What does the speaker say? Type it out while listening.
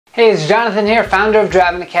Hey, it's Jonathan here, founder of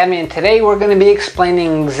Driving Academy, and today we're going to be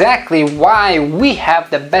explaining exactly why we have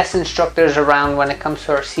the best instructors around when it comes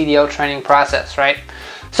to our CDL training process, right?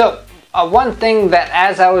 So, one thing that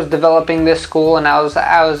as I was developing this school and I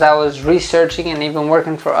was researching and even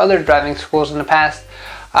working for other driving schools in the past,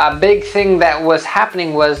 a big thing that was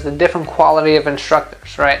happening was the different quality of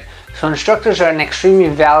instructors, right? So instructors are an extremely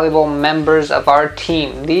valuable members of our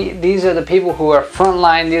team. These are the people who are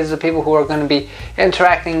frontline. These are the people who are going to be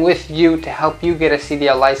interacting with you to help you get a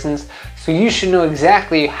CDL license. So you should know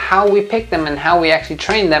exactly how we pick them and how we actually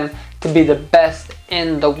train them to be the best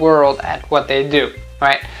in the world at what they do,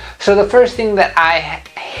 right? So the first thing that I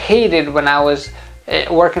hated when I was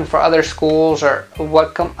working for other schools, or a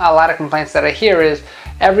lot of complaints that I hear, is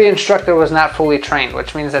every instructor was not fully trained,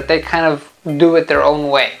 which means that they kind of do it their own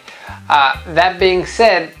way. That being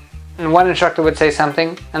said, one instructor would say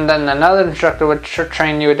something, and then another instructor would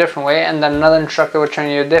train you a different way, and then another instructor would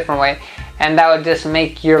train you a different way, and that would just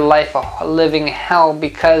make your life a living hell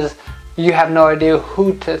because you have no idea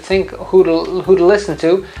who to listen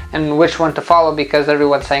to and which one to follow because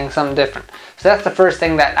everyone's saying something different. So that's the first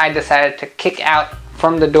thing that I decided to kick out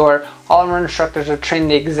from the door. All of our instructors are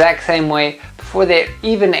trained the exact same way. Before they're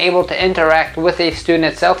even able to interact with a student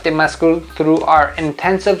itself, they must go through our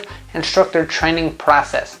intensive instructor training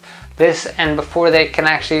process. And before they can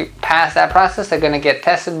actually pass that process, they're going to get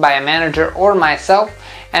tested by a manager or myself,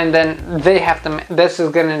 and then this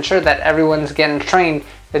is going to ensure that everyone's getting trained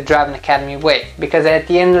the Driving Academy way. Because at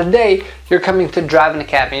the end of the day, you're coming to Driving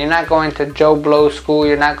Academy. You're not going to Joe Blow school.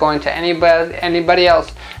 You're not going to anybody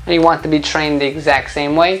else, and you want to be trained the exact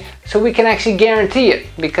same way. So we can actually guarantee it,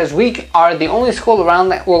 because we are the only school around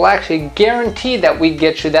that will actually guarantee that we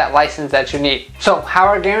get you that license that you need. So how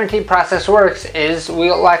our guarantee process works is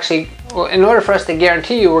we'll actually, in order for us to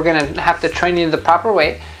guarantee you, we're going to have to train you the proper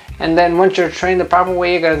way. And then once you're trained the proper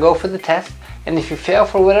way, you're going to go for the test. And if you fail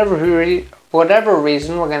for whatever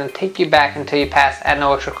reason, we're going to take you back until you pass at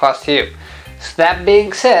no extra cost to you. So that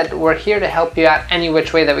being said, we're here to help you out any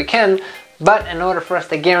which way that we can, but in order for us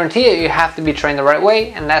to guarantee it, you have to be trained the right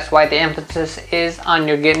way, and that's why the emphasis is on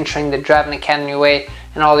you're getting trained the Driving Academy way,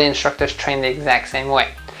 and all the instructors train the exact same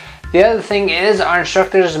way. The other thing is our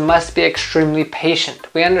instructors must be extremely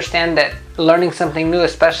patient. We understand that learning something new,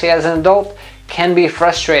 especially as an adult, can be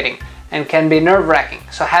frustrating and can be nerve-wracking.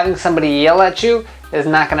 So having somebody yell at you is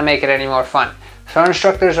not going to make it any more fun. So our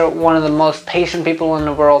instructors are one of the most patient people in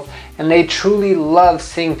the world, and they truly love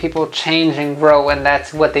seeing people change and grow, and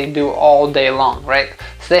that's what they do all day long, right?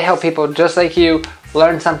 So they help people just like you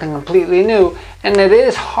learn something completely new, and it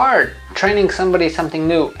is hard training somebody something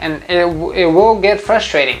new, and it will get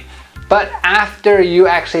frustrating. But after you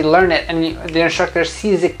actually learn it and the instructor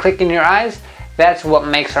sees it click in your eyes, that's what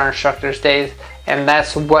makes our instructors' days, and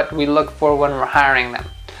that's what we look for when we're hiring them.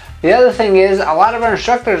 The other thing is a lot of our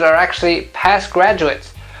instructors are actually past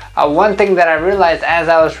graduates. One thing that I realized as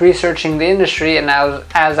I was researching the industry and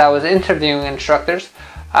as I was interviewing instructors,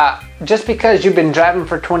 just because you've been driving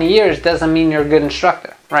for 20 years doesn't mean you're a good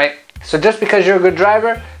instructor, right? So just because you're a good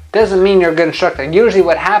driver doesn't mean you're a good instructor. Usually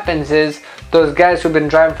what happens is those guys who've been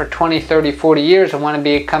driving for 20, 30, 40 years and want to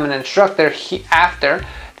become an instructor after,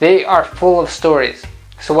 they are full of stories.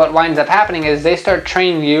 So what winds up happening is they start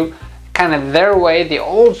training you kind of their way, the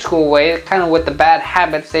old school way, kind of with the bad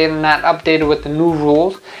habits. They're not updated with the new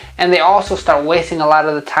rules, and they also start wasting a lot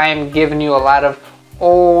of the time giving you a lot of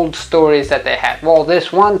old stories that they had. Well,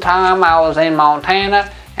 this one time I was in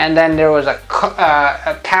Montana, and then there was a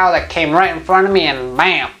cow that came right in front of me, and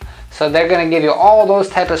bam. So they're going to give you all those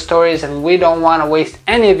type of stories, and we don't want to waste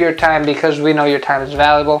any of your time because we know your time is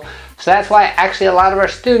valuable. So that's why actually a lot of our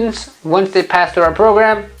students, once they pass through our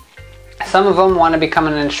program, some of them want to become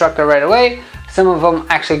an instructor right away. Some of them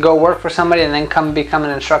actually go work for somebody and then come become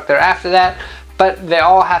an instructor after that. But they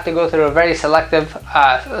all have to go through a very selective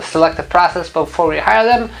process before we hire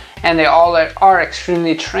them, and they all are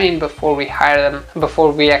extremely trained before we hire them,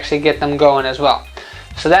 before we actually get them going as well.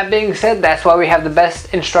 So that being said, that's why we have the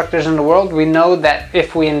best instructors in the world. We know that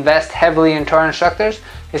if we invest heavily into our instructors,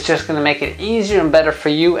 it's just going to make it easier and better for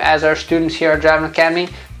you as our students here at Driving Academy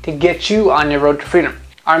to get you on your road to freedom.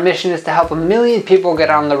 Our mission is to help 1 million people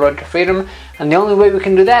get on the road to freedom, and the only way we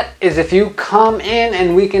can do that is if you come in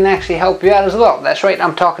and we can actually help you out as well. That's right,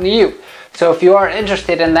 I'm talking to you. So if you are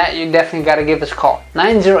interested in that, you definitely got to give us a call,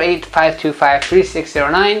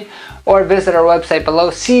 908-525-3609, or visit our website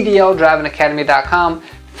below, cdldrivingacademy.com.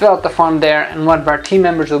 Fill out the form there, and one of our team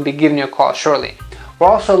members will be giving you a call shortly. We're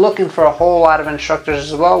also looking for a whole lot of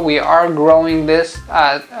instructors as well. We are growing this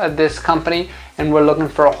company, and we're looking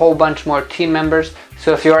for a whole bunch more team members.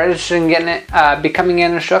 So if you are interested in getting it, becoming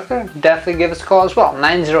an instructor, definitely give us a call as well,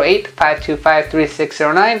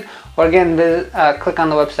 908-525-3609, or again, click on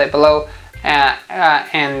the website below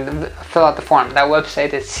and fill out the form. That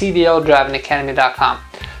website is cdldrivingacademy.com.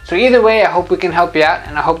 So either way, I hope we can help you out,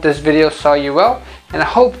 and I hope this video saw you well, and I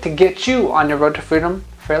hope to get you on your road to freedom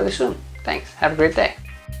fairly soon. Thanks. Have a great day.